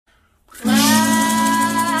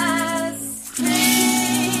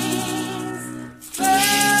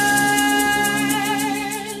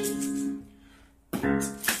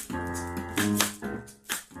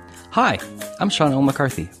Hi, I'm Sean L.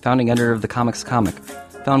 McCarthy, founding editor of The Comics Comic,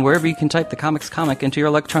 found wherever you can type The Comics Comic into your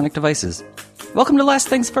electronic devices. Welcome to Last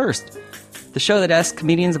Things First, the show that asks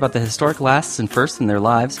comedians about the historic lasts and firsts in their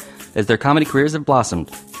lives as their comedy careers have blossomed,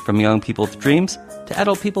 from young people with dreams to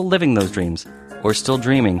adult people living those dreams, or still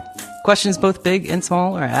dreaming. Questions both big and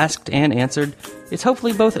small are asked and answered. It's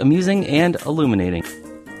hopefully both amusing and illuminating.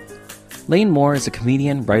 Lane Moore is a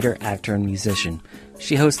comedian, writer, actor, and musician.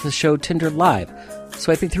 She hosts the show Tinder Live,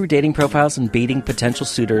 swiping through dating profiles and baiting potential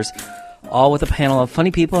suitors, all with a panel of funny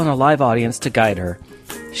people and a live audience to guide her.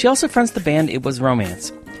 She also fronts the band It Was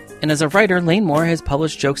Romance. And as a writer, Lane Moore has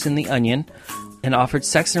published jokes in The Onion and offered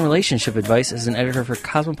sex and relationship advice as an editor for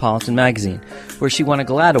Cosmopolitan magazine, where she won a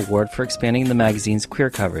GLAAD award for expanding the magazine's queer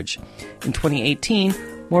coverage. In 2018,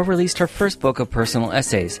 Moore released her first book of personal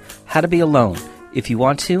essays, How to Be Alone, If You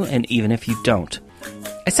Want to and Even If You Don't.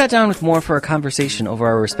 I sat down with Moore for a conversation over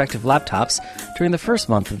our respective laptops during the first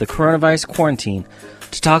month of the coronavirus quarantine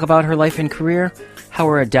to talk about her life and career, how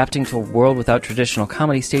we're adapting to a world without traditional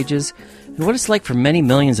comedy stages, and what it's like for many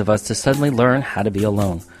millions of us to suddenly learn how to be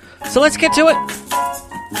alone. So let's get to it!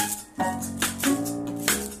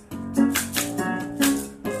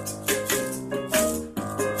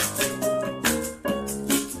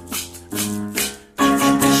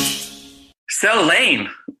 So, Lane.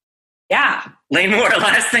 Yeah. Lane Moore,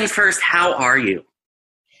 last things first, how are you?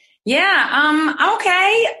 Yeah, I'm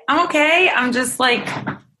okay. I'm just like,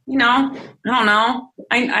 I don't know.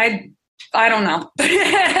 I don't know.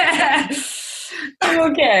 I'm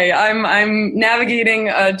okay. I'm navigating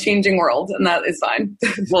a changing world, and that is fine.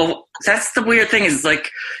 Well, that's the weird thing is, like,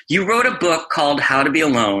 you wrote a book called How to Be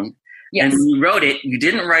Alone. Yes. And you wrote it, you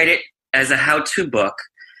didn't write it as a how-to book,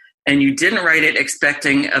 and you didn't write it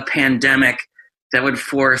expecting a pandemic that would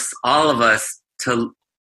force all of us to,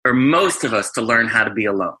 or most of us, to learn how to be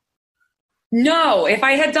alone. No, if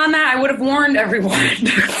I had done that, I would have warned everyone.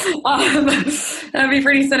 That'd be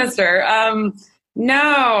pretty sinister. No,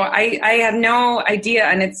 I have no idea,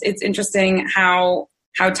 and it's interesting how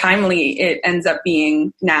timely it ends up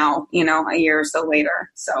being now. A year or so later.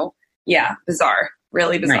 So yeah, bizarre,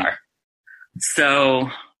 really bizarre. Right. So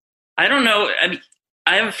I don't know.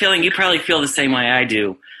 I have a feeling you probably feel the same way I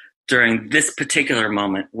do during this particular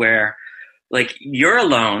moment, where, like, you're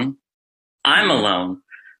alone, I'm alone.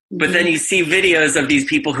 But then you see videos of these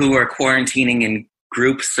people who are quarantining in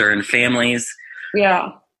groups or in families.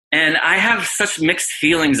 Yeah. And I have such mixed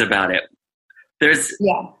feelings about it. And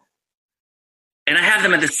I have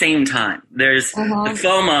them at the same time. There's the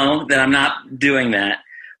FOMO that I'm not doing that.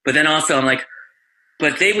 But then also I'm like,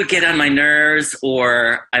 but they would get on my nerves,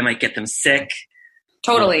 or I might get them sick.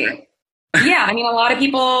 Totally. Yeah. I mean, a lot of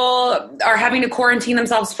people are having to quarantine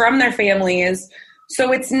themselves from their families.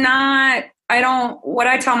 So it's not, what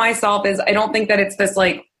I tell myself is I don't think that it's this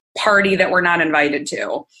like party that we're not invited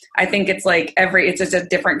to. I think it's like it's just a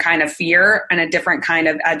different kind of fear and a different kind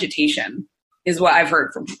of agitation is what I've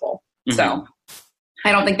heard from people. Mm-hmm. So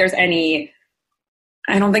I don't think there's anybody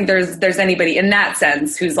in that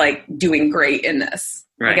sense who's like doing great in this.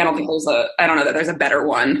 Right. Like, I don't know that there's a better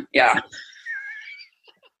one. Yeah.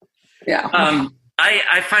 Yeah.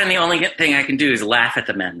 I find the only thing I can do is laugh at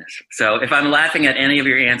the madness. So if I'm laughing at any of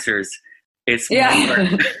your answers, it's more.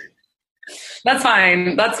 That's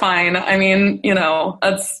fine. I mean,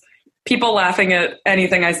 that's people laughing at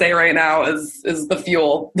anything I say right now is the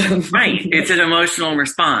fuel. Right. It's an emotional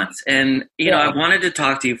response. And, I wanted to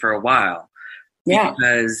talk to you for a while. Yeah.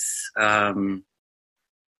 Because I've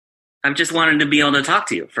just wanted to be able to talk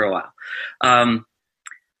to you for a while.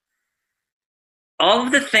 All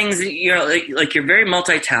of the things that like you're very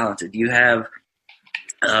multi-talented. You have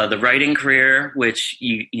the writing career, which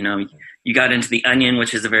you got into The Onion,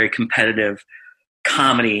 which is a very competitive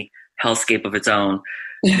comedy hellscape of its own.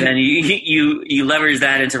 Then you leverage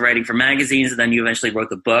that into writing for magazines, and then you eventually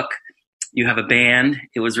wrote the book. You have a band,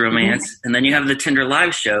 It Was Romance, and then you have the Tinder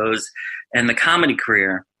Live shows and the comedy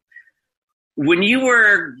career. When you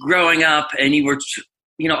were growing up, and you were,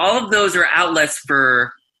 all of those are outlets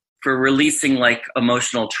for releasing like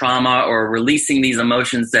emotional trauma, or releasing these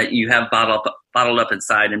emotions that you have bottled up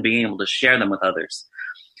inside and being able to share them with others.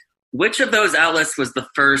 Which of those outlets was the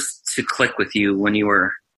first to click with you when you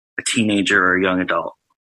were a teenager or a young adult?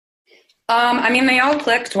 I mean, they all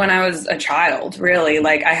clicked when I was a child, really.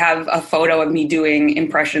 Like, I have a photo of me doing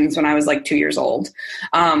impressions when I was like 2 years old.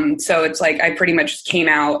 So it's like I pretty much came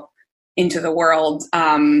out into the world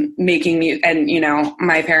making music. And,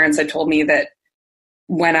 my parents had told me that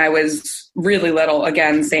when I was really little,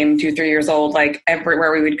 again, same 2-3 years old, like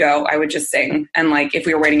everywhere we would go, I would just sing. And like, if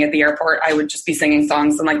we were waiting at the airport, I would just be singing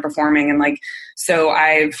songs and like performing. And like, so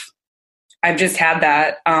I've I've just had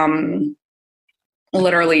that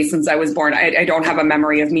literally since I was born. I don't have a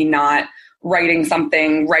memory of me not writing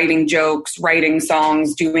something, writing jokes, writing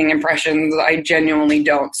songs, doing impressions. I genuinely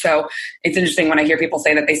don't. So it's interesting when I hear people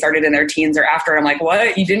say that they started in their teens or after. I'm like,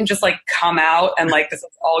 what? You didn't just like come out and like, this is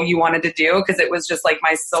all you wanted to do? Because it was just like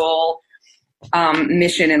my sole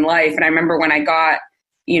mission in life. And I remember when I got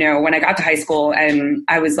to high school and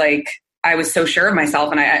I was so sure of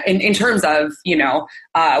myself and in terms of,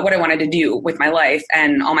 what I wanted to do with my life.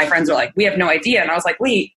 And all my friends were like, we have no idea. And I was like,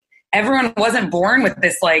 wait, everyone wasn't born with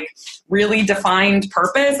this like really defined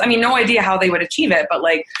purpose. I mean, no idea how they would achieve it, but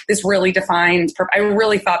like this really defined I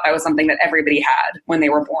really thought that was something that everybody had when they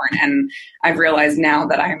were born. And I've realized now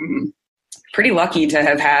that I'm pretty lucky to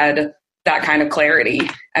have had that kind of clarity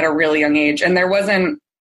at a really young age. And there wasn't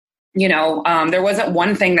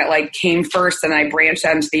one thing that like came first and I branched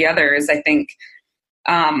out into the others. I think,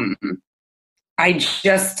 I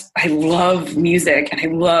love music and I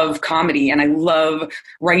love comedy and I love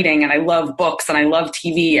writing and I love books and I love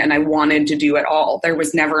TV and I wanted to do it all. There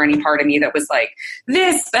was never any part of me that was like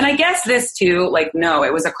this, and I guess this too. Like, no,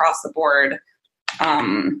 it was across the board.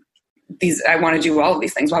 I want to do all of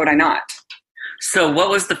these things. Why would I not? So what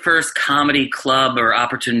was the first comedy club or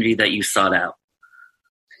opportunity that you sought out?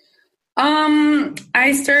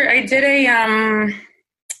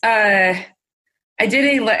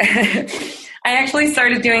 I actually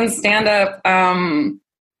started doing stand-up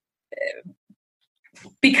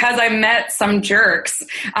because I met some jerks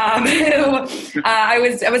who I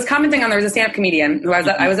was commenting on. There was a stand-up comedian who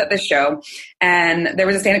I was at this show, and there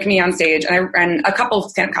was a stand-up comedian on stage, and a couple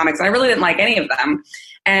of stand-up comics, and I really didn't like any of them.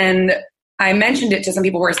 And I mentioned it to some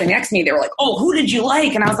people who were sitting next to me. They were like, "Oh, who did you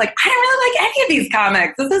like?" And I was like, "I didn't really like any of these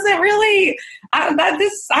comics. This isn't really I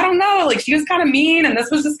don't know. Like, she was kind of mean, and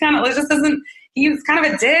this was just kind of it just doesn't." He was kind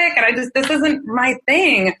of a dick, and this isn't my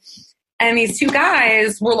thing. And these two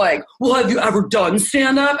guys were like, well, have you ever done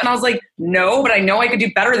stand-up? And I was like, no, but I know I could do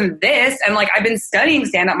better than this. And like, I've been studying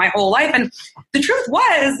stand-up my whole life. And the truth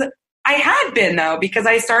was, I had been though, because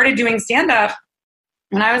I started doing stand-up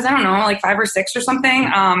when I was, I don't know, like 5 or 6 or something,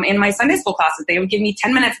 in my Sunday school classes. They would give me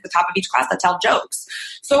 10 minutes at the top of each class to tell jokes.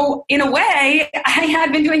 So in a way, I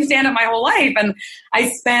had been doing stand-up my whole life. And I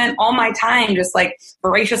spent all my time just like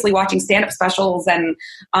voraciously watching stand-up specials and,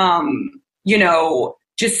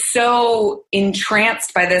 just so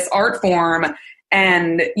entranced by this art form.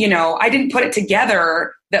 And, I didn't put it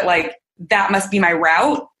together that like, that must be my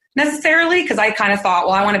route necessarily, because I kind of thought,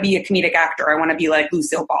 well, I want to be a comedic actor. I want to be like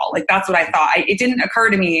Lucille Ball. Like, that's what I thought. It didn't occur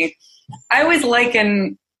to me. I always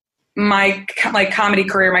liken my comedy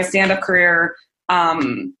career, my stand-up career,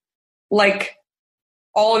 like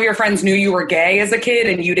all of your friends knew you were gay as a kid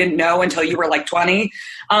and you didn't know until you were like 20.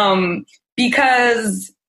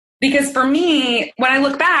 Because for me, when I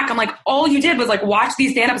look back, I'm like, all you did was like watch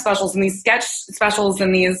these stand-up specials and these sketch specials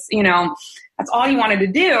and these, that's all you wanted to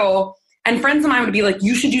do. And friends of mine would be like,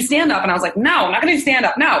 you should do stand-up. And I was like, no, I'm not going to do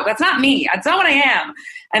stand-up. No, that's not me. That's not what I am.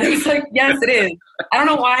 And it was like, yes, it is. I don't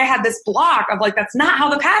know why I had this block of like, that's not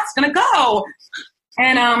how the path's going to go.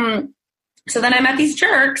 And so then I met these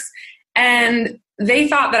jerks and they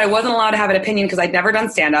thought that I wasn't allowed to have an opinion because I'd never done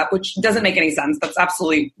stand-up, which doesn't make any sense. That's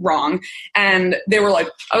absolutely wrong. And they were like,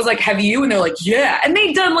 I was like, have you? And they're like, yeah. And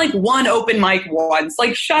they'd done like one open mic once.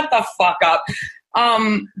 Like, shut the fuck up.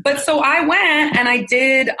 But so I went and I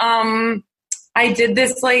did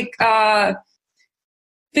this like,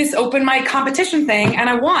 this open mic competition thing and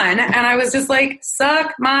I won. And I was just like,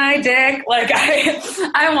 suck my dick. Like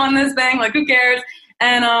I won this thing. Like, who cares?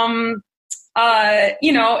 And,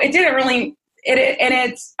 it didn't really,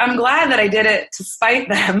 I'm glad that I did it to spite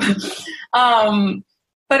them.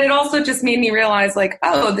 But it also just made me realize like,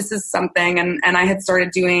 oh, this is something. And I had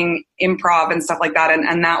started doing improv and stuff like that.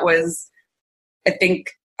 And that was, I think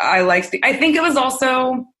there was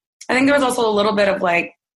also a little bit of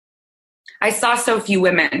like, I saw so few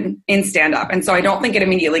women in stand-up. And so I don't think it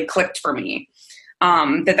immediately clicked for me,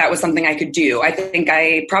 that was something I could do. I think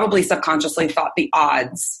I probably subconsciously thought the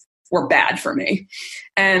odds were bad for me.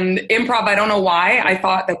 And improv, I don't know why I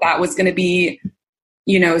thought that was going to be,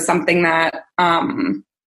 something that,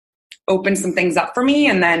 opened some things up for me.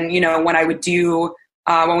 And then, when I would do,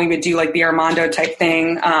 when we would do like the Armando type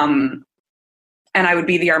thing, and I would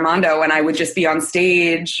be the Armando and I would just be on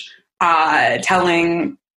stage,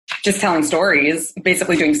 telling stories,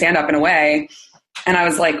 basically doing stand-up in a way. And I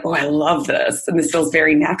was like, oh, I love this. And this feels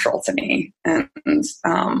very natural to me. And,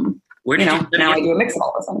 now I do a mix of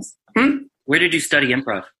all those things. Where did you study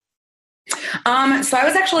improv? So I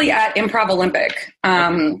was actually at Improv Olympic.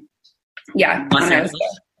 Yeah. Los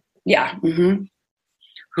Angeles? Yeah. Mm-hmm.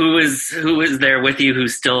 Who is there with you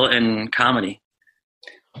who's still in comedy?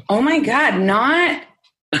 Oh my God, not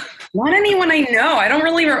anyone I know. I don't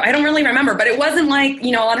really remember, but it wasn't like,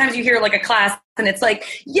 you know, a lot of times you hear like a class and it's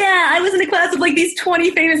like, yeah, I was in a class of like these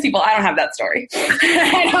 20 famous people. I don't have that story.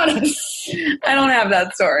 I don't have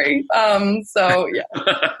that story. So yeah.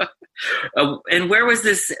 And where was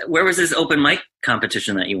this open mic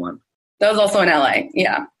competition that you won? That was also in LA.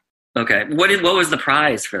 Yeah. Okay. What was the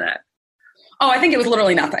prize for that? Oh, I think it was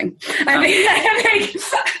literally nothing. I don't remember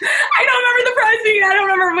the prize being. I don't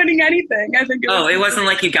remember winning anything. I think. It wasn't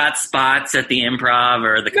like you got spots at the Improv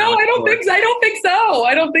or the. No, I don't think so.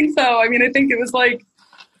 I don't think so. I mean, I think it was like,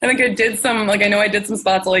 I think I did some, like, I know I did some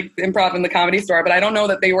spots like Improv in the Comedy Store, but I don't know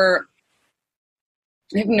that they were.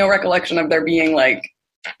 I have no recollection of there being like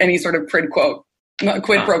any sort of quid pro quo. I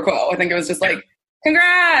think it was just like,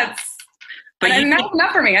 congrats. But and that was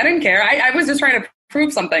enough for me. I didn't care. I was just trying to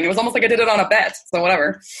prove something. It was almost like I did it on a bet. So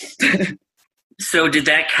whatever. So did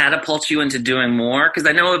that catapult you into doing more? Because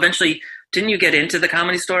I know eventually, didn't you get into the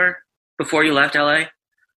Comedy Store before you left LA?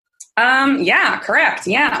 Yeah, correct.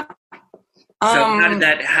 Yeah. So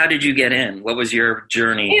how did you get in? What was your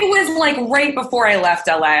journey? It was like right before I left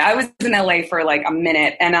LA. I was in LA for like a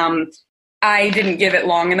minute and I didn't give it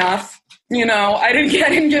long enough. You know, I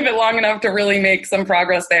didn't give it long enough to really make some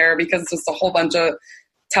progress there because just a whole bunch of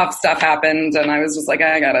tough stuff happened. And I was just like,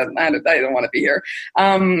 I don't want to be here.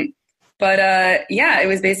 Yeah, it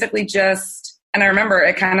was basically just, and I remember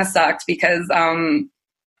it kind of sucked because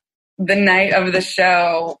the night of the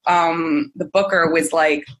show, the booker was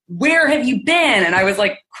like, where have you been? And I was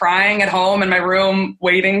like crying at home in my room,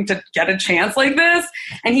 waiting to get a chance like this.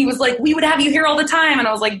 And he was like, we would have you here all the time. And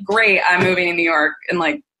I was like, great, I'm moving to New York in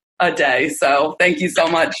like a day. So thank you so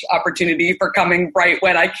much, opportunity, for coming right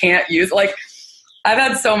when I can't use, like, I've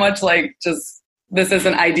had so much like, just, this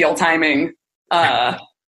isn't ideal timing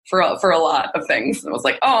for a lot of things. It was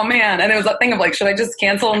like, oh man. And it was that thing of like, should I just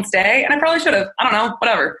cancel and stay? And I probably should have, I don't know,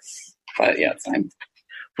 whatever. But yeah, it's fine.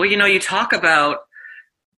 Well, you know, you talk about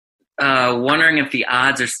wondering if the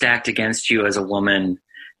odds are stacked against you as a woman.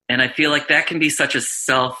 And I feel like that can be such a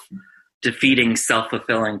self-defeating,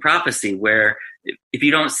 self-fulfilling prophecy where if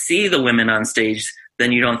you don't see the women on stage,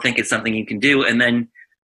 then you don't think it's something you can do. And then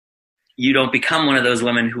you don't become one of those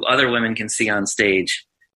women who other women can see on stage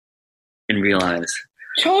and realize.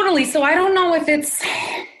 Totally. So I don't know if it's,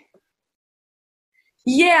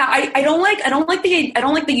 yeah, I don't like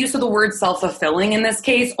the use of the word self-fulfilling in this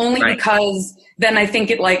case, only right. Because then I think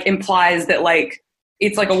it like implies that like,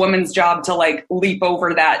 it's like a woman's job to like leap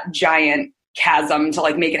over that giant chasm to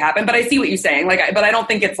like make it happen. But I see what you're saying. Like, but I don't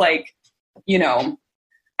think it's like, you know,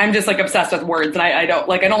 I'm just like obsessed with words and I don't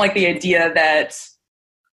like the idea that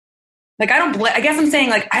like, I guess I'm saying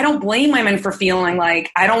like, I don't blame women for feeling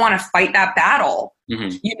like I don't want to fight that battle.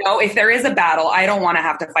 Mm-hmm. You know, if there is a battle, I don't want to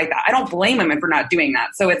have to fight that. I don't blame women for not doing that.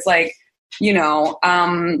 So it's like, you know,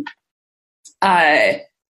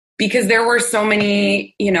 because there were so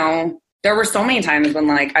many times when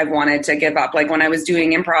like I've wanted to give up, like when I was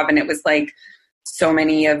doing improv and it was like so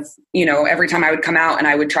many of, you know, every time I would come out and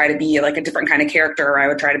I would try to be like a different kind of character, or I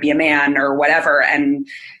would try to be a man or whatever. And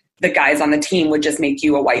the guys on the team would just make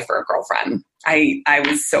you a wife or a girlfriend. I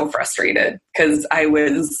was so frustrated because I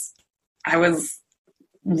was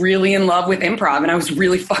really in love with improv and I was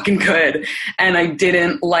really fucking good. And I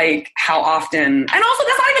didn't like how often, and also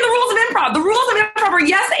that's not even the rules of improv. The rules of improv are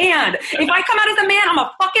yes and. If I come out as a man, I'm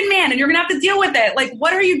a fucking man and you're gonna have to deal with it. Like,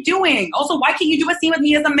 what are you doing? Also, why can't you do a scene with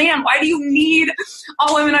me as a man? Why do you need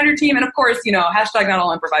all women on your team? And of course, you know, hashtag not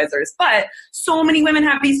all improvisers. But so many women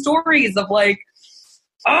have these stories of like,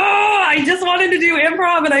 oh, I just wanted to do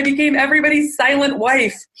improv and I became everybody's silent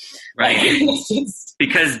wife. Right.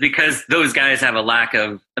 Because those guys have a lack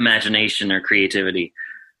of imagination or creativity.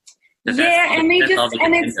 Yeah, and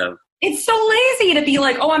it's so lazy to be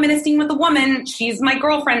like, oh, I'm in a scene with a woman. She's my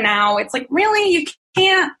girlfriend now. It's like, really? You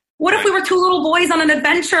can't? What if we were two little boys on an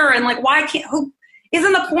adventure? And like, why can't?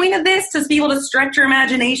 Isn't the point of this to be able to stretch your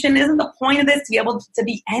imagination? Isn't the point of this to be able to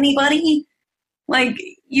be anybody? Like,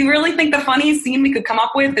 you really think the funniest scene we could come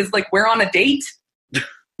up with is like, we're on a date?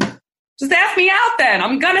 Just ask me out then.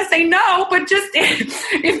 I'm going to say no, but just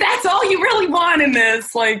if that's all you really want in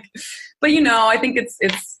this, like, but you know, I think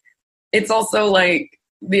it's also like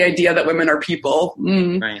the idea that women are people.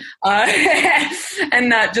 Right. And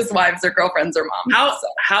not just wives or girlfriends or moms.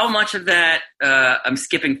 How much of that, I'm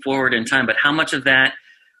skipping forward in time, but how much of that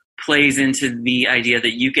plays into the idea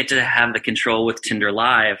that you get to have the control with Tinder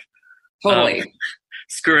Live? Totally.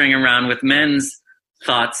 Screwing around with men's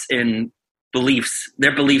thoughts and beliefs,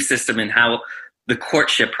 their belief system and how the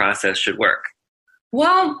courtship process should work.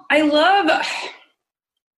 Well, I love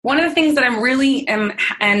one of the things that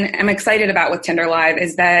I'm excited about with Tinder Live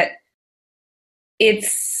is that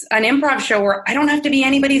it's an improv show where I don't have to be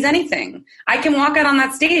anybody's anything. I can walk out on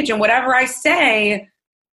that stage and whatever I say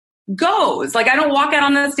goes. Like, I don't walk out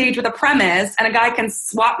on the stage with a premise and a guy can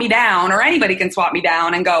swap me down, or anybody can swap me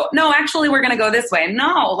down and go, no, actually, we're going to go this way.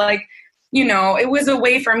 No, like, you know, it was a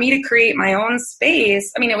way for me to create my own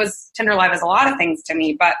space. I mean, Tinder Live is a lot of things to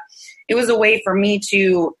me, but it was a way for me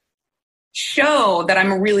to show that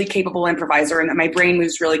I'm a really capable improviser and that my brain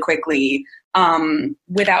moves really quickly,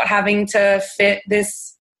 without having to fit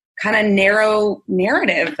this kind of narrow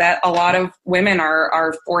narrative that a lot of women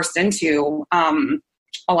are forced into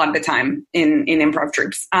a lot of the time in improv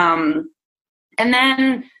troupes. And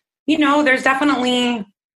then, you know, there's definitely,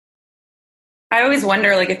 I always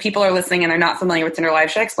wonder, like, if people are listening and they're not familiar with Tinder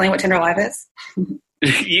Live, should I explain what Tinder Live is?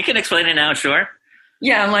 You can explain it now, sure.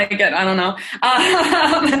 Yeah, I'm like, I don't know.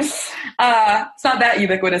 It's not that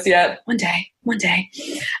ubiquitous yet. One day.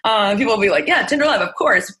 People will be like, yeah, Tinder Live, of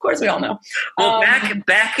course we all know. Well,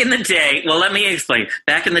 back in the day, well, let me explain.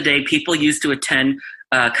 Back in the day, people used to attend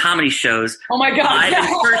comedy shows. Oh my God. Live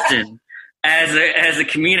in person as a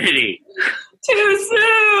community. Too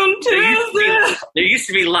soon. There used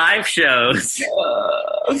to be live shows.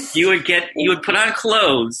 You would put on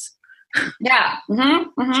clothes. Yeah.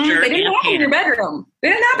 Mm-hmm, mm-hmm. They didn't happen in your bedroom. They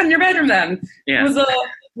didn't happen in your bedroom then. Yeah. It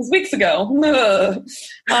was weeks ago.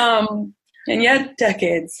 And yet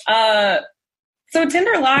decades. So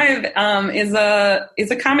Tinder Live is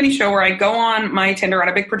a comedy show where I go on my Tinder on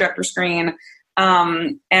a big projector screen.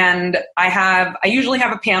 And I usually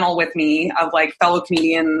have a panel with me of like fellow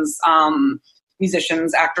comedians,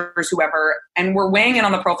 musicians, actors, whoever, and we're weighing in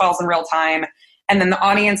on the profiles in real time. And then the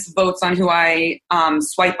audience votes on who I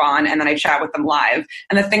swipe on, and then I chat with them live.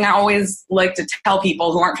 And the thing I always like to tell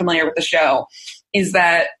people who aren't familiar with the show is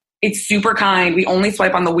that it's super kind. We only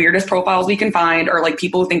swipe on the weirdest profiles we can find, or like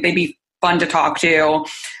people who think they'd be fun to talk to.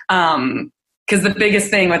 Because the biggest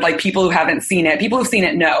thing with like people who haven't seen it, people who've seen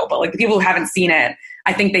it know, but like the people who haven't seen it,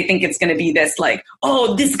 I think they think it's going to be this like,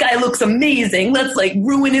 oh, this guy looks amazing, let's like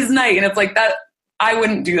ruin his night. And it's like that. I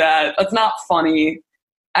wouldn't do that. That's not funny.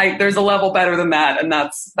 There's a level better than that, and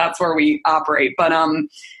that's where we operate. But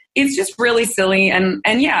it's just really silly, and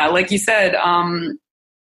yeah, like you said, I'm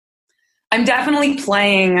definitely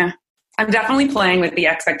playing with the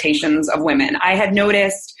expectations of women. I had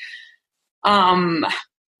noticed, I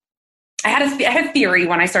had a theory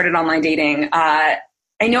when I started online dating. I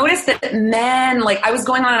noticed that men, like, I was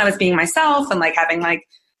going on and I was being myself and like having like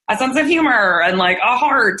a sense of humor and like a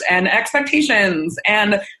heart and expectations,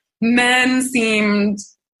 and men seemed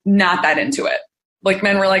not that into it. Like,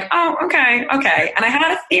 men were like, oh, okay. And I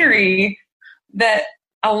had a theory that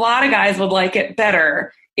a lot of guys would like it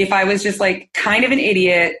better if I was just like kind of an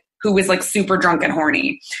idiot who was like super drunk and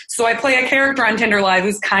horny. So I play a character on Tinder Live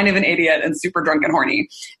who's kind of an idiot and super drunk and horny.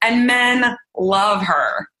 And men love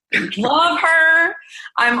her. Love her.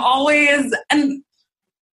 I'm always,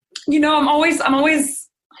 you know, I'm less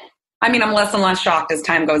and less shocked as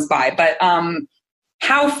time goes by, but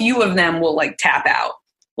how few of them will like tap out.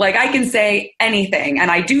 Like, I can say anything, and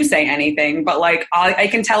I do say anything, but like I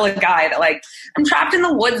can tell a guy that like, I'm trapped in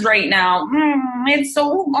the woods right now. It's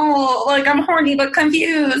so, like I'm horny but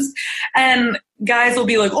confused. And guys will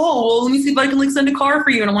be like, oh, well, let me see if I can like send a car for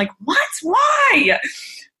you. And I'm like, what? Why?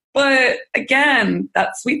 But again,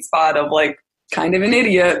 that sweet spot of like kind of an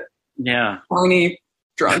idiot. Yeah. Horny,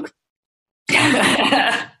 drunk. Do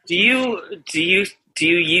you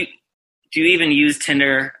even use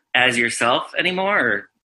Tinder as yourself anymore,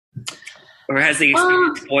 or has the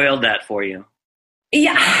experience spoiled that for you?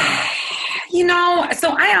 Yeah, you know,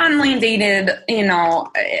 so I online dated, you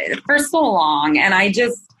know, for so long, and I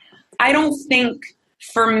don't think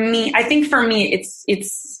for me, I think for me it's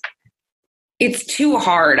too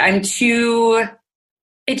hard.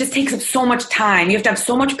 It just takes up so much time. You have to have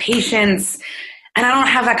so much patience. And I don't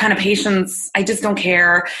have that kind of patience. I just don't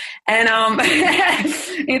care. And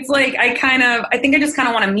it's like I think I just kind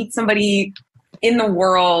of want to meet somebody in the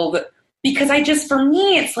world, because for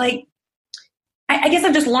me, it's like, I guess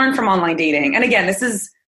I've just learned from online dating. And again, this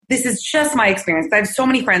is just my experience. I have so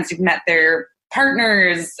many friends who've met their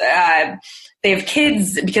partners. They have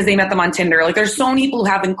kids because they met them on Tinder. Like, there's so many people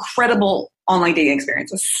who have incredible online dating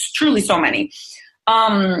experiences, truly so many.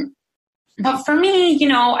 But for me, you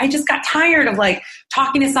know, I just got tired of like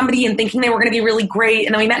talking to somebody and thinking they were going to be really great.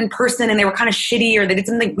 And then we met in person and they were kind of shitty, or they did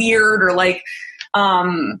something weird, or like,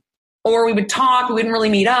 or we would talk, we wouldn't really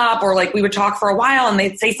meet up, or like we would talk for a while and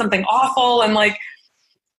they'd say something awful. And like,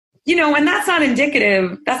 you know, and that's not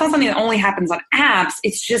indicative. That's not something that only happens on apps.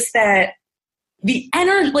 It's just that the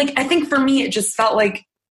energy, like, I think for me, it just felt like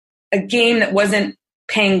a game that wasn't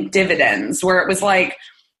paying dividends, where it was like,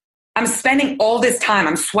 I'm spending all this time,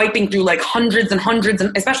 I'm swiping through like hundreds and hundreds,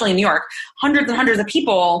 and especially in New York, hundreds and hundreds of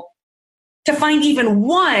people to find even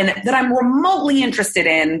one that I'm remotely interested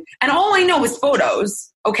in. And all I know is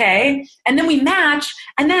photos, okay? And then we match,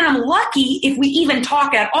 and then I'm lucky if we even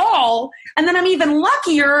talk at all. And then I'm even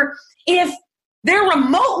luckier if they're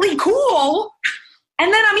remotely cool.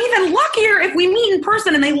 And then I'm even luckier if we meet in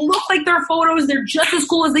person and they look like their photos, they're just as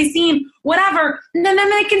cool as they seem, whatever. And then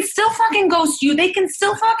they can still fucking ghost you. They can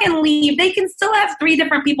still fucking leave. They can still have 3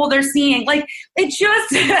 different people they're seeing. Like, it just,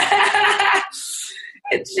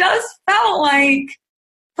 it just felt like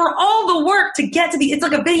for all the work to get to it's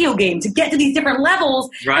like a video game, to get to these different levels.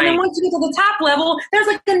 Right. And then once you get to the top level, there's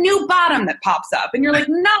like a new bottom that pops up. And you're like,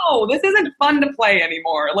 no, this isn't fun to play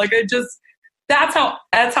anymore. Like, it just, that's how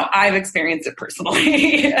I've experienced it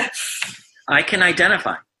personally. I can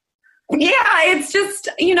identify. Yeah, it's just,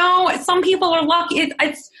 some people are lucky.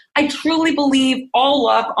 I truly believe all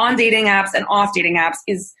luck on dating apps and off dating apps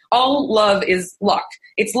all love is luck.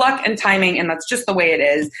 It's luck and timing, and that's just the way it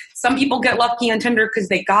is. Some people get lucky on Tinder because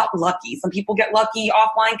they got lucky. Some people get lucky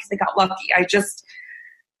offline because they got lucky. I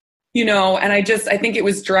think it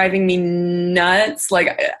was driving me nuts.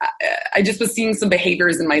 Like, I just was seeing some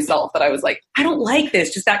behaviors in myself that I was like, I don't like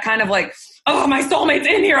this. Just that kind of like, oh, my soulmate's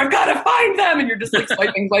in here, I've got to find them. And you're just like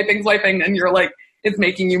swiping, and you're like, it's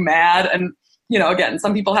making you mad. And, again,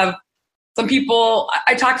 I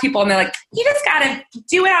talk to people and they're like, you just got to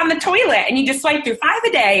do it on the toilet and you just swipe through 5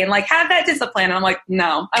 a day and like have that discipline. And I'm like,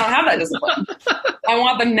 no, I don't have that discipline. I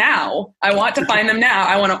want them now. I want to find them now.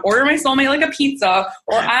 I want to order my soulmate like a pizza,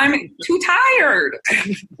 or I'm too tired.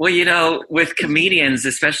 Well, with comedians,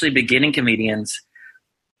 especially beginning comedians,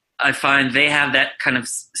 I find they have that kind of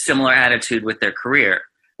similar attitude with their career.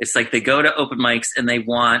 It's like they go to open mics and they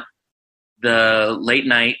want the late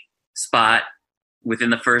night spot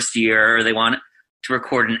within the first year, or they want to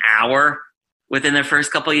record an hour within their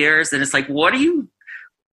first couple of years. And it's like, what do you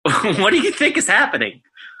think is happening?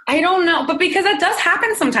 I don't know, but because it does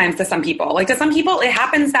happen sometimes to some people. Like, to some people, it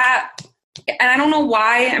happens that, and I don't know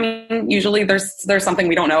why. I mean, usually there's something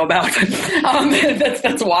we don't know about.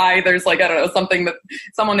 That's why there's like, I don't know, something that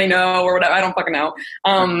someone they know or whatever. I don't fucking know.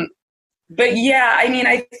 But yeah, I mean,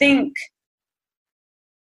 I think,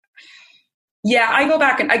 yeah, I go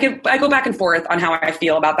back and forth on how I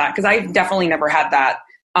feel about that, because I've definitely never had that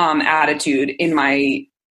attitude in my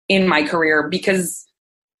career, because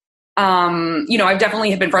I've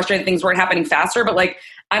definitely been frustrated that things weren't happening faster, but like,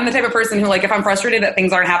 I'm the type of person who, like, if I'm frustrated that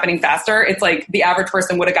things aren't happening faster, it's like the average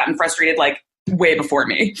person would have gotten frustrated like way before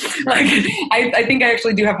me. Like, I think I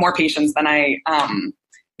actually do have more patience than I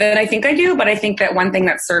think I do, but I think that one thing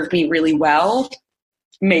that served me really well,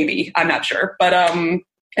 maybe, I'm not sure, but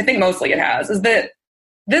I think mostly it has, is that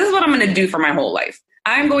this is what I'm going to do for my whole life.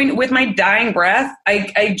 I'm going, with my dying breath,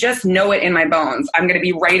 I just know it in my bones. I'm going to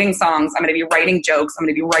be writing songs. I'm going to be writing jokes. I'm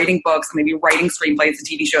going to be writing books. I'm going to be writing screenplays and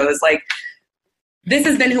TV shows. Like, this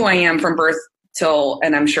has been who I am from birth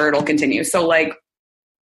and I'm sure it'll continue. So like,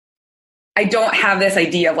 I don't have this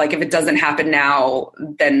idea of like, if it doesn't happen now,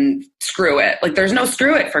 then screw it. Like, there's no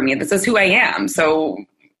screw it for me. This is who I am. So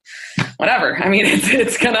whatever. I mean,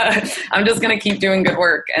 I'm just going to keep doing good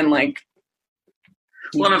work and like.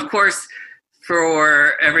 Well, and of course,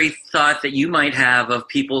 for every thought that you might have of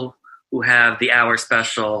people who have the hour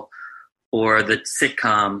special or the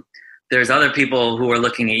sitcom, there's other people who are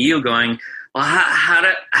looking at you going, well,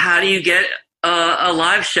 how do you get a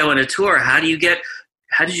live show and a tour? How did you get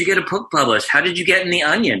a book published? How did you get in The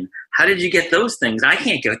Onion? How did you get those things? I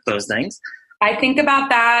can't get those things. I think about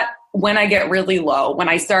that when I get really low,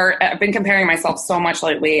 I've been comparing myself so much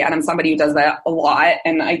lately, and I'm somebody who does that a lot,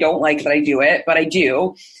 and I don't like that I do it, but I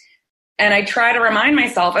do. And I try to remind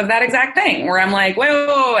myself of that exact thing where I'm like,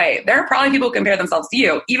 wait. There are probably people who compare themselves to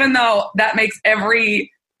you, even though that makes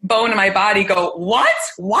every bone in my body go, what?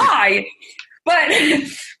 Why? But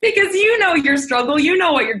because your struggle, what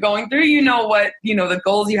you're going through, what, the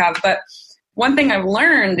goals you have. But one thing I've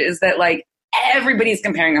learned is that like everybody's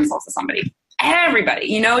comparing themselves to somebody.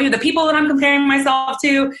 Everybody, the people that I'm comparing myself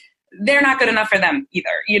to, they're not good enough for them either,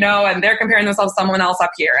 and they're comparing themselves to someone else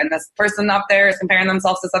up here. And this person up there is comparing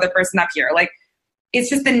themselves to this other person up here. Like,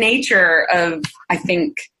 it's just the nature of, I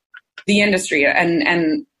think, the industry.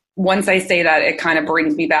 And once I say that, it kind of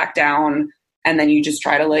brings me back down. And then you just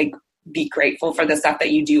try to like be grateful for the stuff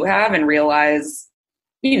that you do have and realize,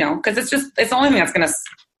 because it's the only thing that's going to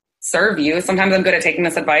serve you. Sometimes I'm good at taking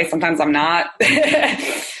this advice. Sometimes I'm not.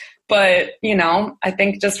 But, I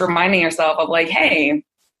think just reminding yourself of like, hey,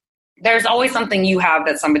 there's always something you have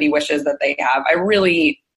that somebody wishes that they have. I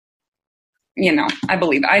really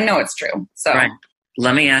I know it's true. So right.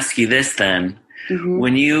 Let me ask you this then. Mm-hmm.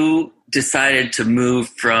 When you decided to move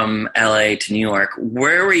from LA to New York,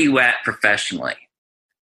 where were you at professionally?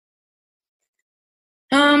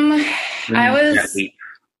 What'd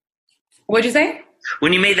you say?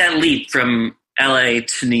 When you made that leap from LA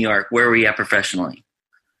to New York, where were you at professionally?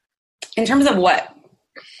 In terms of what?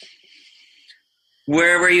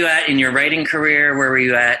 Where were you at in your writing career? Where were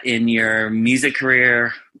you at in your music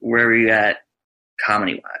career? Where were you at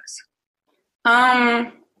comedy-wise?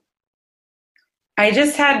 I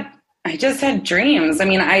just had dreams. I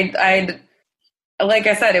mean, I'd like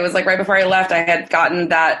I said, it was like right before I left, I had gotten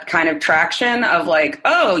that kind of traction of like,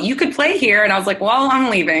 oh, you could play here. And I was like, well, I'm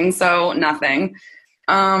leaving, so nothing.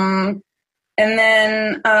 And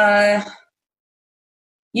then, that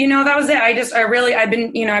was it. I've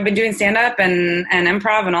been doing stand-up and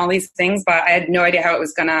improv and all these things, but I had no idea how it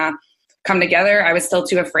was going to come together. I was still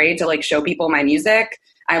too afraid to like show people my music.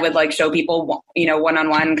 I would like show people,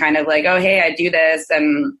 one-on-one kind of like, oh, hey, I do this.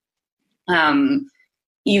 And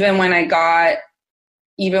even when I got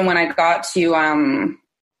to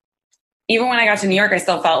New York, I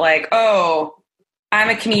still felt like, oh, I'm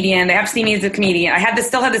a comedian. They have to see me as a comedian. I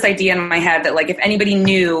still had this idea in my head that like, if anybody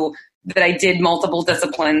knew that I did multiple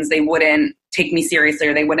disciplines, they wouldn't take me seriously,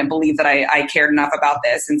 or they wouldn't believe that I cared enough about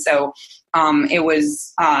this. And so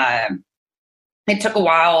it took a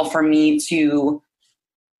while for me to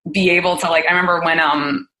be able to like, I remember when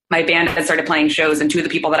my band had started playing shows, and two of the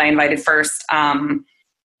people that I invited first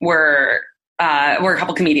were a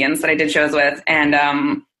couple comedians that I did shows with. And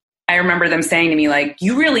I remember them saying to me, like,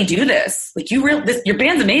 you really do this. Like, your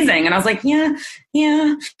band's amazing. And I was like, yeah.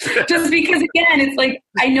 Just because, again, it's like,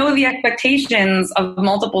 I know the expectations of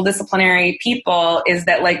multiple disciplinary people is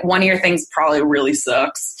that, like, one of your things probably really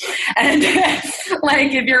sucks. And,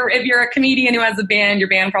 like, if you're a comedian who has a band, your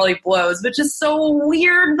band probably blows. Which is so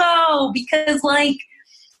weird, though, because, like,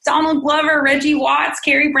 Donald Glover, Reggie Watts,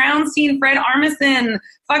 Carrie Brownstein, Fred Armisen,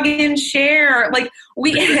 fucking Cher. Like,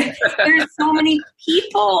 there's so many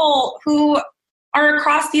people who are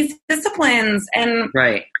across these disciplines. And,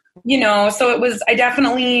 right. So it was,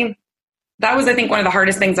 that was, I think, one of the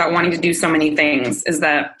hardest things about wanting to do so many things, is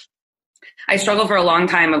that I struggled for a long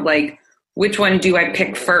time of like, which one do I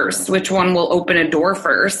pick first? Which one will open a door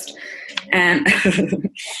first? And,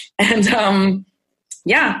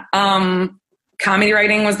 comedy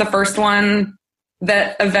writing was the first one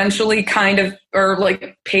that eventually kind of, or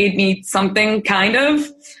like paid me something kind of,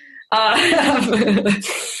 and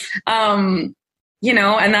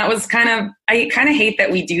that was I kind of hate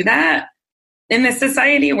that we do that in this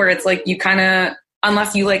society where it's like, you kind of,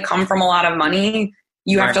 unless you like come from a lot of money,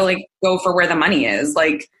 you have to like go for where the money is.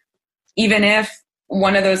 Like, even if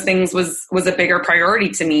one of those things was a bigger priority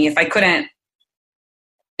to me, if I couldn't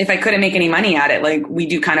make any money at it, like, we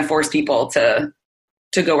do kind of force people to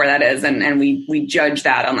go where that is. And we judge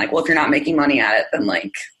that on like, well, if you're not making money at it, then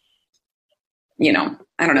like, I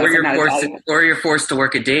don't know. Or you're forced to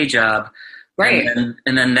work a day job. Right.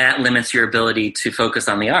 And then that limits your ability to focus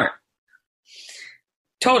on the art.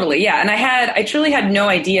 Totally. Yeah. And I truly had no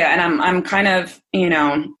idea. And I'm kind of, I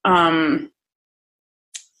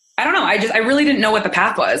don't know. I really didn't know what the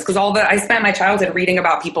path was, because I spent my childhood reading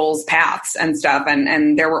about people's paths and stuff.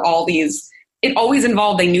 And there were all these, it always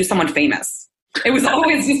involved, they knew someone famous. It was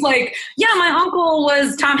always just like, yeah, my uncle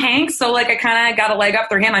was Tom Hanks, so like I kind of got a leg up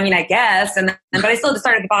through him. I mean, I guess, but I still just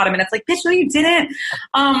started at the bottom, and it's like, bitch, no, you didn't.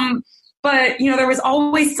 But there was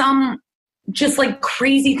always some just like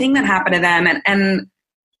crazy thing that happened to them, and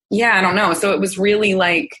yeah, I don't know. So it was really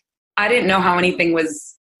like, I didn't know how anything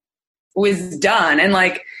was done, and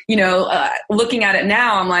like looking at it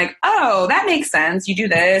now, I'm like, oh, that makes sense. You do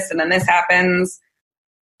this, and then this happens,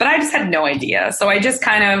 but I just had no idea. So I just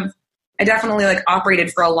I definitely like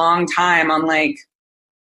operated for a long time on like,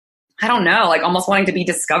 I don't know, like almost wanting to be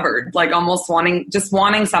discovered, like almost wanting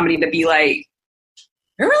somebody to be like,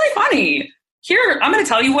 you're really funny. Here, I'm going to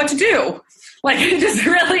tell you what to do. Like, I just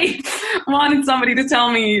really wanted somebody to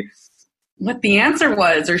tell me what the answer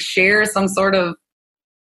was, or share some sort of,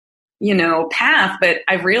 path. But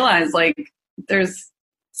I've realized like there's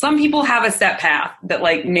some people have a set path that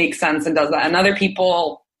like makes sense and does that. And other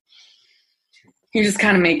people, you're just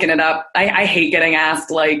kind of making it up. I hate getting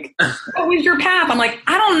asked, like, what was your path? I'm like,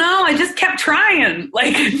 I don't know. I just kept trying.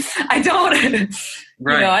 Like, I don't,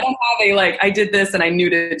 right. I don't have a, like, I did this and I knew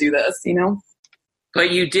to do this,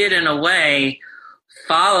 But you did, in a way,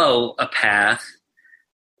 follow a path,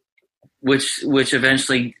 which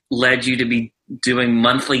eventually led you to be doing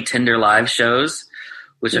monthly Tinder live shows,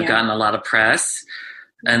 which have gotten a lot of press.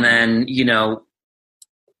 And then,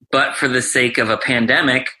 but for the sake of a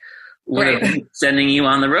pandemic, would have been sending you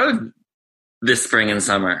on the road this spring and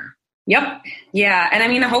summer. Yep. Yeah. And I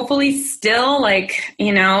mean, hopefully still like,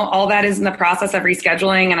 all that is in the process of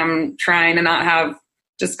rescheduling, and I'm trying to not have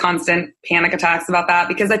just constant panic attacks about that,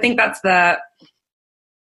 because I think that's one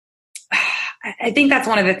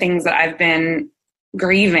of the things that I've been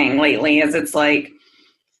grieving lately is it's like,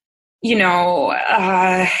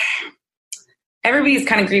 everybody's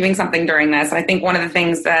kind of grieving something during this. And I think one of the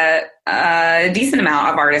things that a decent amount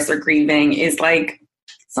of artists are grieving is like,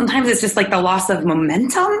 sometimes it's just like the loss of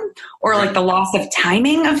momentum or like the loss of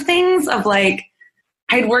timing of things, of like,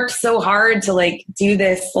 I'd worked so hard to like do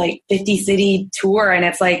this like 50 city tour, and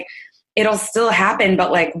it's like, it'll still happen,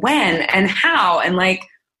 but like when and how, and like,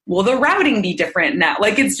 will the routing be different now?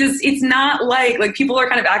 Like, it's not like people are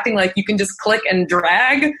kind of acting like you can just click and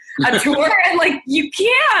drag a tour and like you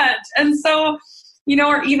can't. And so,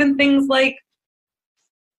 or even things like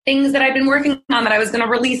things that I've been working on that I was going to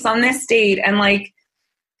release on this date, and like,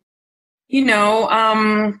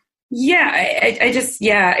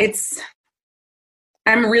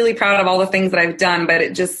 I'm really proud of all the things that I've done, but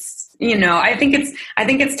it just, I think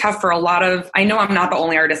it's tough for a lot of, I know I'm not the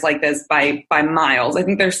only artist like this by miles. I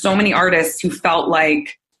think there's so many artists who felt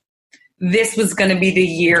like this was going to be the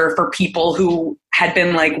year for people who had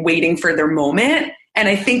been like waiting for their moment. And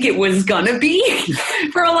I think it was going to be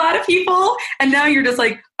for a lot of people. And now you're just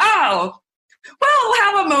like, oh, well, we'll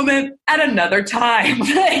have a moment at another time.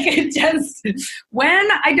 Like, it just, when,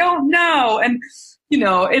 I don't know. And,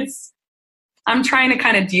 I'm trying to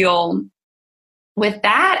kind of deal with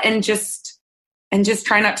that and just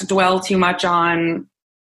try not to dwell too much on,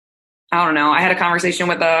 I don't know. I had a conversation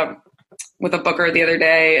with a booker the other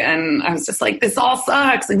day, and I was just like, this all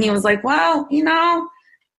sucks. And he was like, well,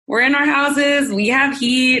 we're in our houses, we have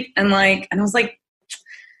heat. And I was like,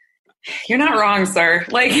 you're not wrong, sir.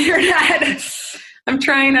 Like, you're not, I'm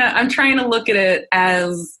trying to look at it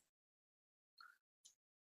as,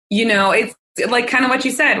 it's like kind of what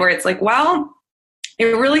you said, where it's like, well, it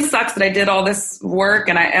really sucks that I did all this work,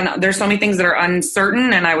 and there's so many things that are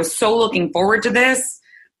uncertain, and I was so looking forward to this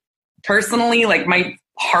personally. Like, my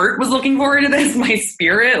heart was looking forward to this, my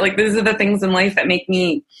spirit. Like, these are the things in life that make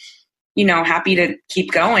me, happy to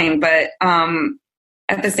keep going. But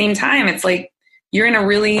at the same time, it's like you're in a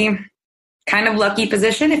really kind of lucky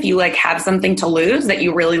position if you like have something to lose that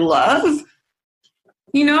you really love.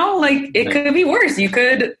 It could be worse. You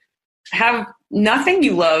could have nothing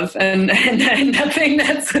you love and nothing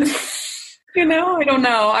that's, I don't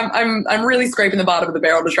know. I'm really scraping the bottom of the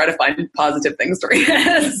barrel to try to find positive things during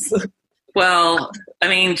this. Well, I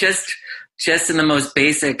mean, just in the most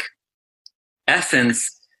basic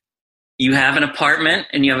essence, you have an apartment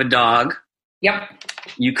and you have a dog. Yep.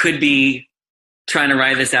 You could be trying to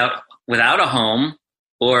ride this out without a home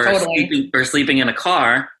or totally. sleeping in a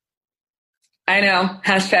car. I know.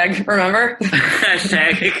 Hashtag remember.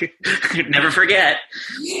 Hashtag never forget.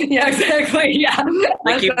 Yeah, exactly. Yeah.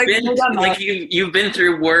 Like you've been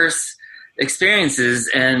through worse experiences,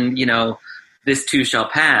 and this too shall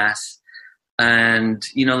pass. And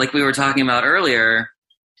like we were talking about earlier,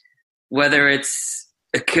 whether it's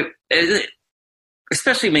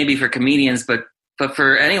especially maybe for comedians, but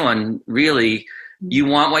for anyone really, you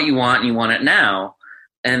want what you want and you want it now.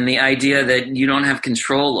 And the idea that you don't have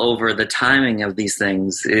control over the timing of these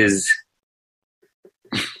things is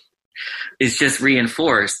just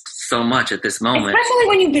reinforced so much at this moment. Especially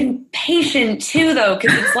when you've been patient too, though,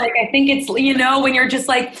 because it's like, I think it's, when you're just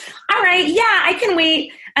like, all right, yeah, I can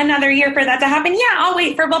wait another year for that to happen. Yeah, I'll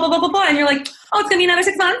wait for blah, blah, blah, blah, blah. And you're like, oh, it's going to be another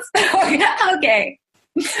 6 months? Okay.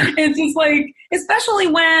 It's just like, especially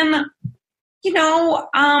when,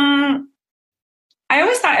 I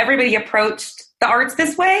always thought everybody approached the arts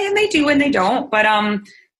this way, and they do and they don't. But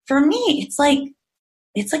for me, it's like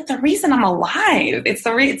the reason I'm alive. It's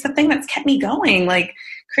the thing that's kept me going. Like,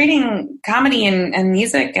 creating comedy and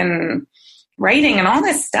music and writing and all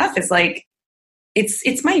this stuff is like,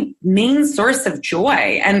 it's my main source of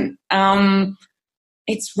joy. And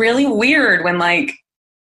it's really weird when like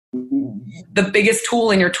the biggest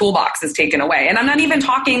tool in your toolbox is taken away. And I'm not even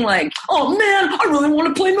talking like, oh man, I really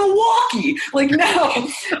want to play Milwaukee. Like, no,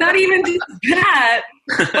 not even just that.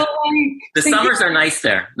 But like, the summers are nice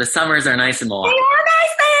there. The summers are nice in Milwaukee. They are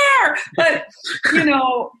nice there. But,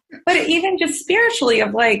 but even just spiritually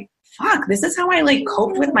of like, fuck, this is how I like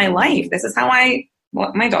coped with my life. This is how my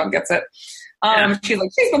dog gets it. She's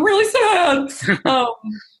like, she's been really sad.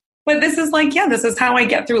 But this is like, yeah, this is how I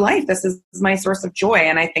get through life. This is my source of joy.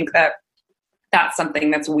 And I think that that's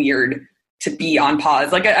something that's weird to be on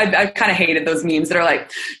pause. Like, I kind of hated those memes that are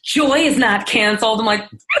like, joy is not canceled. I'm like,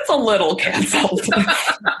 it's a little canceled.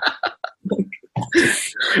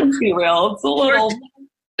 Let's be real. It's a little.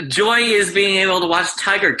 Joy is being able to watch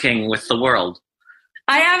Tiger King with the world.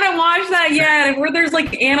 I haven't watched that yet, where there's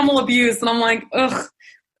like animal abuse, and I'm like, ugh.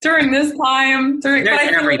 During this time, there's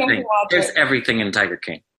everything. There's everything in Tiger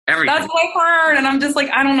King. Everything. That's what I've heard, and I'm just like,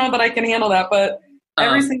 I don't know that I can handle that, but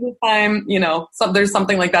every single time, there's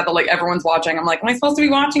something like that like everyone's watching. I'm like, am I supposed to be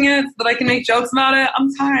watching it so that I can make jokes about it?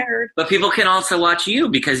 I'm tired. But people can also watch you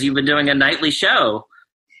because you've been doing a nightly show.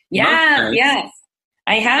 Yes,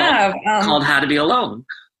 I have. Called How to Be Alone.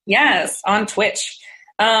 Yes, on Twitch.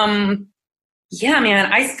 Yeah,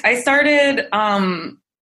 man, I started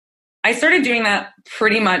doing that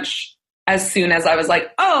pretty much as soon as I was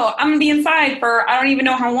like, oh, I'm going to be inside for I don't even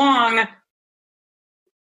know how long.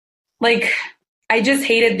 Like, I just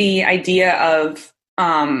hated the idea of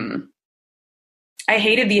not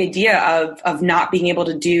being able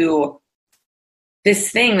to do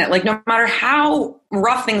this thing that, like, no matter how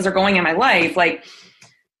rough things are going in my life, like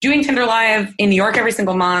doing Tinder Live in New York every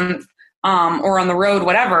single month, or on the road,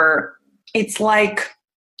 whatever, it's like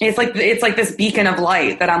this beacon of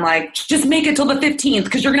light that I'm like, just make it till the 15th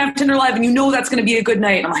because you're going to have Tinder Live and that's going to be a good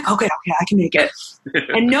night. And I'm like, okay, I can make it.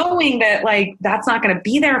 And knowing that, like, that's not going to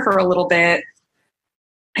be there for a little bit,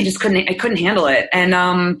 I couldn't handle it.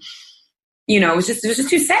 And, it was just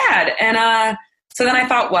too sad. And so then I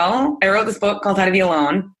thought, well, I wrote this book called How to Be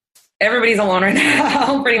Alone. Everybody's alone right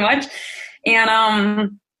now, pretty much.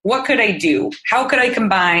 And what could I do? How could I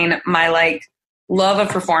combine my, like, love of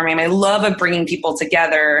performing, my love of bringing people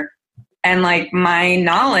together, and like my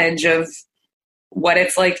knowledge of what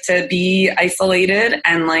it's like to be isolated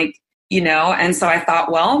and like, and so I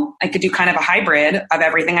thought, well, I could do kind of a hybrid of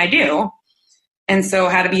everything I do. And so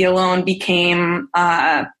How to Be Alone became,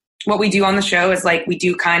 what we do on the show is like, we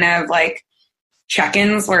do kind of like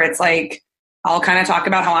check-ins where it's like, I'll kind of talk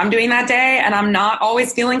about how I'm doing that day, and I'm not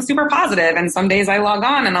always feeling super positive. And some days I log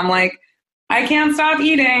on and I'm like, I can't stop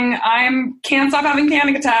eating. Can't stop having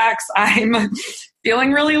panic attacks. I'm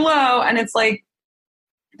feeling really low. And it's like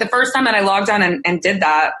the first time that I logged on and did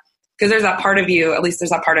that, because there's that part of you, at least there's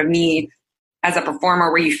that part of me as a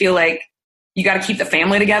performer where you feel like you got to keep the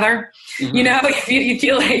family together. Mm-hmm.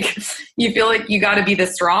 You feel like you got to be the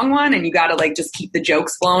strong one, and you got to like just keep the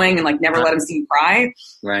jokes flowing and like never let them see you cry.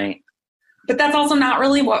 Right. But that's also not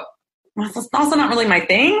really my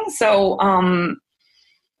thing.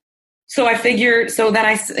 So I figured, so then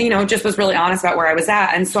I, just was really honest about where I was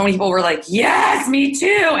at. And so many people were like, yes, me too.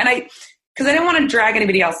 And because I didn't want to drag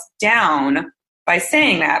anybody else down by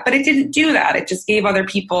saying that, but it didn't do that. It just gave other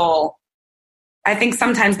people, I think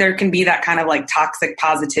sometimes there can be that kind of like toxic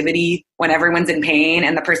positivity when everyone's in pain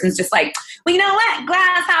and the person's just like, well, you know what?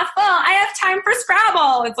 Glass half full. I have time for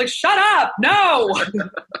Scrabble. It's like, shut up. No,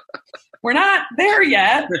 we're not there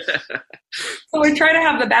yet. So I try to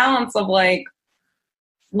have the balance of like,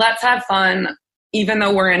 let's have fun, even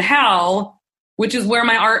though we're in hell, which is where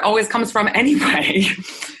my art always comes from anyway.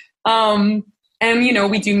 And,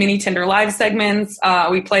 we do mini Tinder Live segments.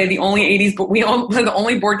 We play the only 80s, but we play the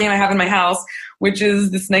only board game I have in my house, which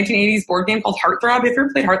is this 1980s board game called Heartthrob. Have you ever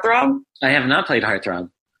played Heartthrob? I have not played Heartthrob.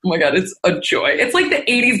 Oh my God, it's a joy. It's like the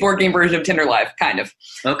 80s board game version of Tinder Live, kind of.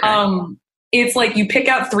 Okay. It's like you pick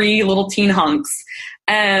out 3 little teen hunks,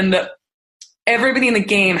 and everybody in the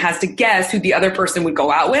game has to guess who the other person would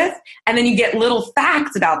go out with. And then you get little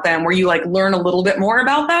facts about them where you like learn a little bit more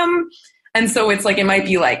about them. And so it's like, it might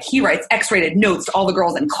be like, he writes X-rated notes to all the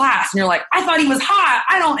girls in class. And you're like, I thought he was hot.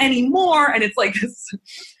 I don't anymore. And it's like,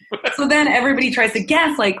 so then everybody tries to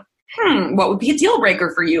guess like, what would be a deal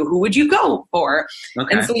breaker for you? Who would you go for?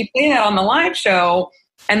 Okay. And so we play that on the live show,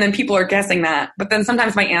 and then people are guessing that. But then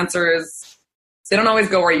sometimes my answers, they don't always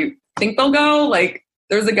go where you think they'll go. Like,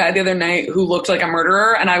 there was a guy the other night who looked like a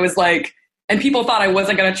murderer, and I was like, and people thought I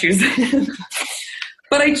wasn't going to choose him.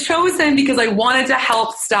 But I chose him because I wanted to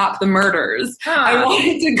help stop the murders. I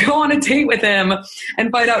wanted to go on a date with him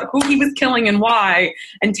and find out who he was killing and why,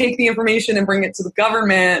 and take the information and bring it to the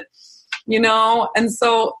government, And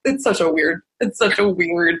so it's such a weird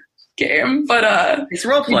game, but it's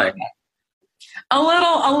role play. A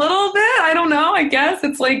little bit. I don't know. I guess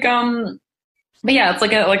it's like but yeah, it's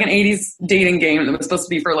like an 80s dating game that was supposed to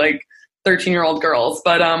be for like 13-year-old girls.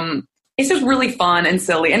 But it's just really fun and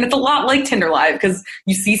silly. And it's a lot like Tinder Live because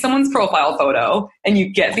you see someone's profile photo and you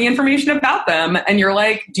get the information about them. And you're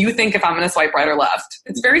like, do you think if I'm going to swipe right or left?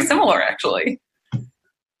 It's very similar, actually.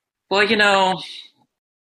 Well,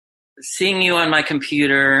 seeing you on my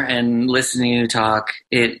computer and listening to you talk,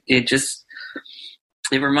 it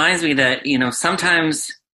reminds me that,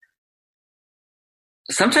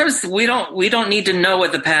 sometimes we don't need to know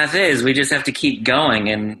what the path is. We just have to keep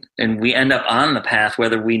going, and we end up on the path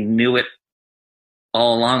whether we knew it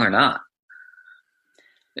all along or not.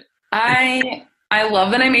 I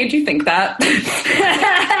love that I made you think that.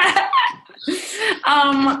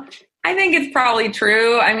 I think it's probably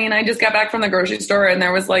true. I mean, I just got back from the grocery store and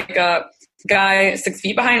there was like a guy 6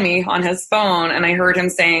 feet behind me on his phone, and I heard him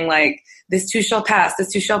saying like, "This too shall pass,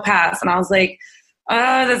 this too shall pass." And I was like,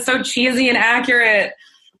 oh, that's so cheesy and accurate.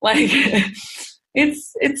 Like,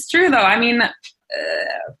 it's true though. I mean,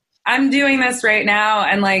 I'm doing this right now,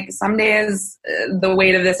 and like some days the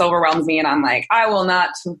weight of this overwhelms me, and I'm like,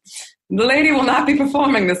 the lady will not be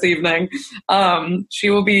performing this evening. She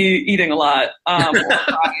will be eating a lot, or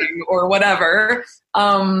crying, or whatever.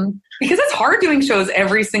 Because it's hard doing shows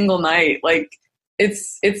every single night. Like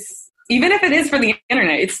it's even if it is for the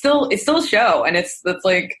internet, it's still a show, and it's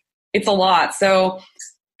like, it's a lot. So,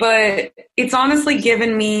 but it's honestly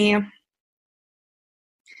given me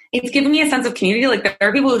a sense of community. Like there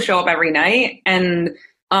are people who show up every night and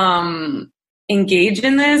engage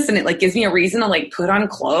in this, and it like gives me a reason to like put on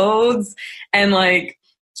clothes and like,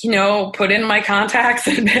 you know, put in my contacts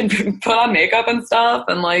and put on makeup and stuff,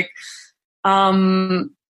 and like and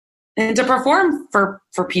to perform for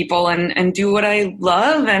people and do what I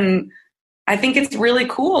love. And I think it's really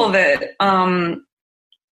cool that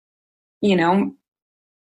you know,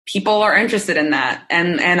 people are interested in that,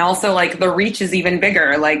 and also like the reach is even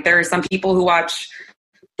bigger. Like there are some people who watch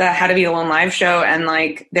the How to Be Alone live show, and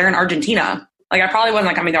like they're in Argentina. Like I probably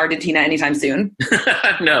wasn't coming to Argentina anytime soon.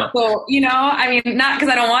 No. So, you know, I mean, not because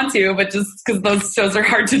I don't want to, but just because those shows are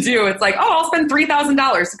hard to do. It's like, oh, I'll spend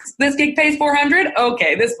 $3,000. This gig pays $400.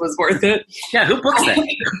 Okay, this was worth it. Yeah, who books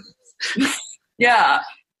that? Yeah.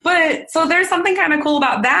 But so there's something kind of cool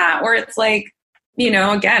about that, where it's like, you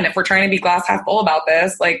know, again, if we're trying to be glass half full about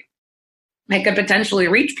this, like I could potentially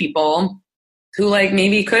reach people who like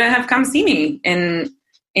maybe couldn't have come see me in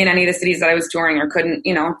any of the cities that I was touring, or couldn't,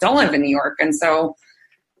 you know, don't live in New York. And so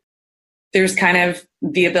there's kind of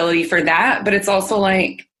the ability for that, but it's also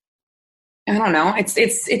like, I don't know, it's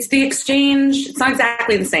the exchange. It's not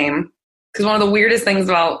exactly the same, because one of the weirdest things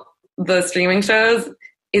about the streaming shows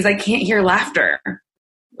is I can't hear laughter.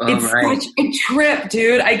 It's such a trip,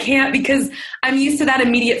 dude. I can't, because I'm used to that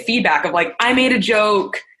immediate feedback of like, I made a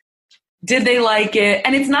joke. Did they like it?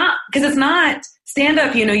 And it's not, because it's not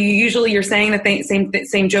stand-up, you know, you're saying the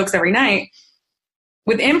same jokes every night.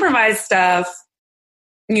 With improvised stuff,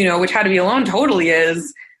 you know, which How to Be Alone totally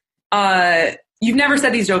is, you've never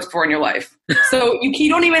said these jokes before in your life. So you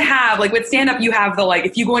don't even have, like with stand-up, you have the, like,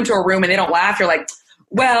 if you go into a room and they don't laugh, you're like,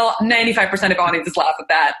 well, 95% of audiences laugh at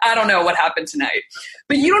that. I don't know what happened tonight.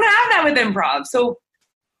 But you don't have that with improv. So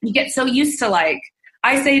you get so used to like,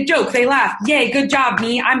 I say a joke, they laugh. Yay, good job,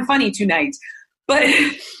 me. I'm funny tonight. But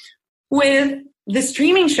with the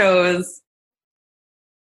streaming shows,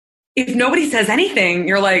 if nobody says anything,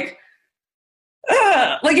 you're like,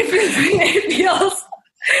 ugh. Like it feels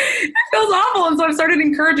awful. And so I've started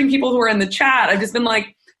encouraging people who are in the chat. I've just been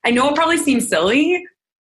like, I know it probably seems silly,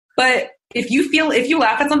 but if you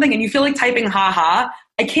laugh at something and you feel like typing haha,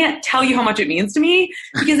 I can't tell you how much it means to me,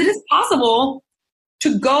 because it is possible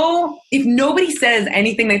to go, if nobody says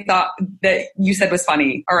anything they thought that you said was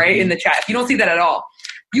funny, all right, in the chat, if you don't see that at all,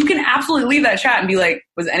 you can absolutely leave that chat and be like,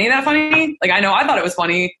 was any of that funny? Like, I know I thought it was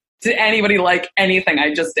funny. Did anybody like anything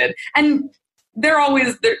I just did? And they're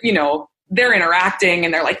interacting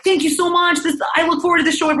and they're like, thank you so much. I look forward to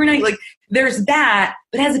this show every night. Like, there's that.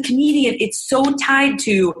 But as a comedian, it's so tied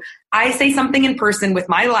to, I say something in person with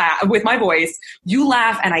my voice, you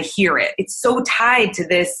laugh and I hear it. It's so tied to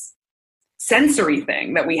this sensory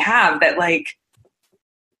thing that we have that like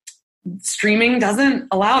streaming doesn't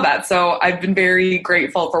allow that. So I've been very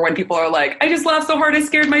grateful for when people are like, I just laughed so hard I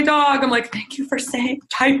scared my dog. I'm like, thank you for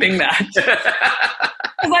typing that.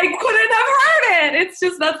 Because I couldn't have heard it. It's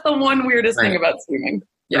just, that's the one weirdest thing about streaming.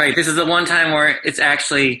 Yeah. Right. This is the one time where it's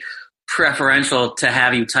actually preferential to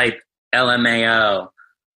have you type LMAO.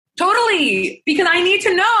 Totally. Because I need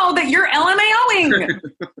to know that you're LMAOing.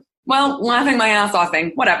 Well, laughing my ass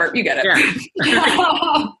offing. Whatever. You get it.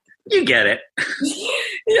 Yeah. You get it.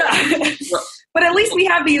 Yeah. But at least we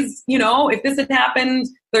have these, you know, if this had happened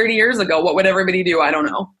 30 years ago, what would everybody do? I don't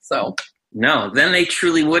know. So. No, then they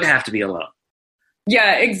truly would have to be alone.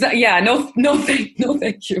 Yeah, exactly. Yeah, no,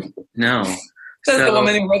 thank you. No. Says the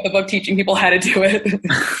woman who wrote the book teaching people how to do it.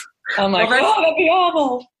 I'm like, that'd be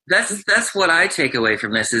awful. That's what I take away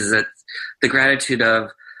from this, is that the gratitude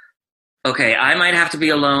of, okay, I might have to be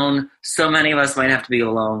alone. So many of us might have to be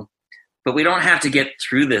alone, but we don't have to get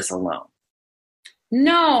through this alone.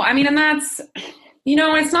 No, I mean, and that's, you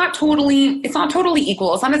know, it's not totally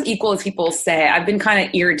equal. It's not as equal as people say. I've been kind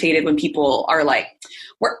of irritated when people are like,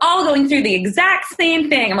 we're all going through the exact same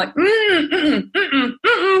thing. I'm like,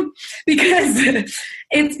 because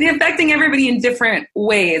it's affecting everybody in different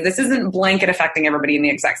ways. This isn't blanket affecting everybody in the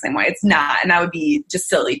exact same way. It's not. And that would be just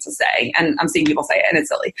silly to say. And I'm seeing people say it and it's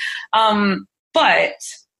silly. But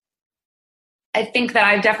I think that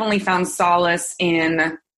I've definitely found solace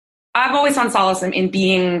I've always found solace in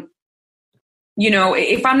being,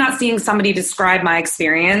 if I'm not seeing somebody describe my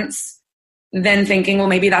experience, then thinking, well,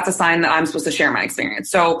 maybe that's a sign that I'm supposed to share my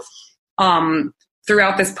experience. So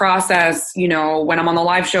throughout this process, when I'm on the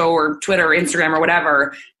live show or Twitter or Instagram or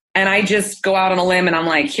whatever, and I just go out on a limb and I'm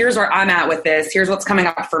like, here's where I'm at with this. Here's what's coming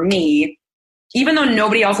up for me. Even though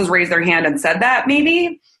nobody else has raised their hand and said that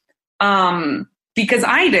maybe, because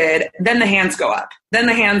I did, then the hands go up. Then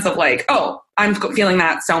the hands of like, oh, I'm feeling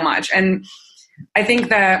that so much. And I think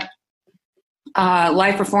that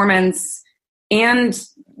live performance and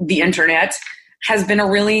the internet has been a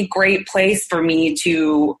really great place for me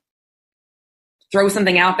to throw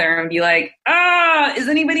something out there and be like, is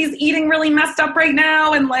anybody's eating really messed up right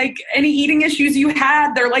now? And like any eating issues you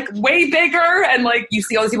had, they're like way bigger. And like you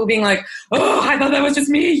see all these people being like, oh, I thought that was just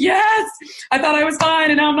me. Yes, I thought I was fine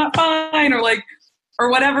and now I'm not fine. Or like, or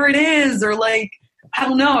whatever it is. Or like, I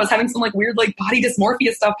don't know, I was having some like weird like body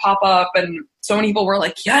dysmorphia stuff pop up. And so many people were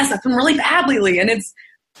like, yes, that's been really bad lately. And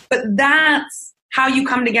but that's how you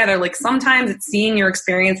come together. Like sometimes it's seeing your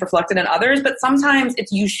experience reflected in others, but sometimes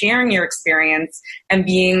it's you sharing your experience and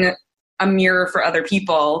being a mirror for other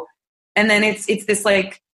people. And then it's this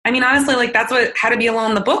like, I mean, honestly, like that's what How to Be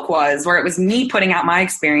Alone, the book was, where it was me putting out my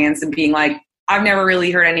experience and being like, I've never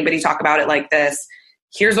really heard anybody talk about it like this.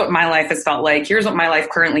 Here's what my life has felt like. Here's what my life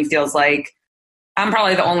currently feels like. I'm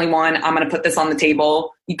probably the only one. I'm going to put this on the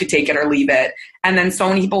table. You could take it or leave it. And then so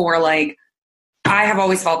many people were like, I have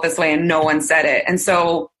always felt this way and no one said it. And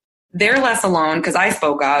so they're less alone because I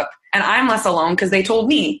spoke up, and I'm less alone because they told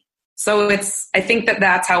me. So I think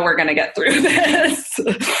that's how we're going to get through this.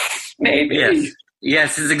 Maybe.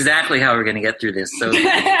 Yes, this is exactly how we're going to get through this. So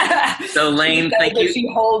Lane, thank you. She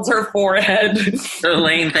holds her forehead. So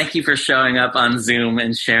Lane, thank you for showing up on Zoom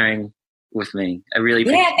and sharing with me. I really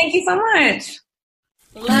appreciate it. Yeah, thank you so much.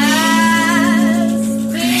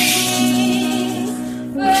 Last things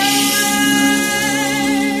first.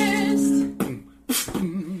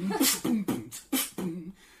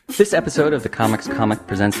 This episode of The Comics Comic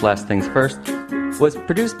Presents Last Things First was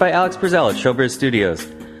produced by Alex Brazell at Showbiz Studios.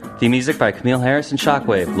 Theme music by Camille Harris and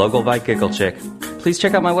Shockwave, logo by Giggle Chick. Please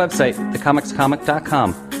check out my website,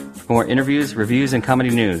 thecomicscomic.com, for more interviews, reviews, and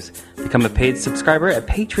comedy news. Become a paid subscriber at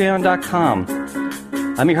patreon.com.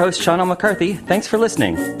 I'm your host, Sean L. McCarthy. Thanks for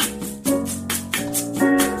listening.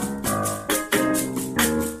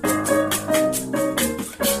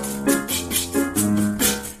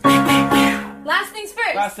 Last things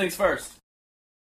first. Last things first.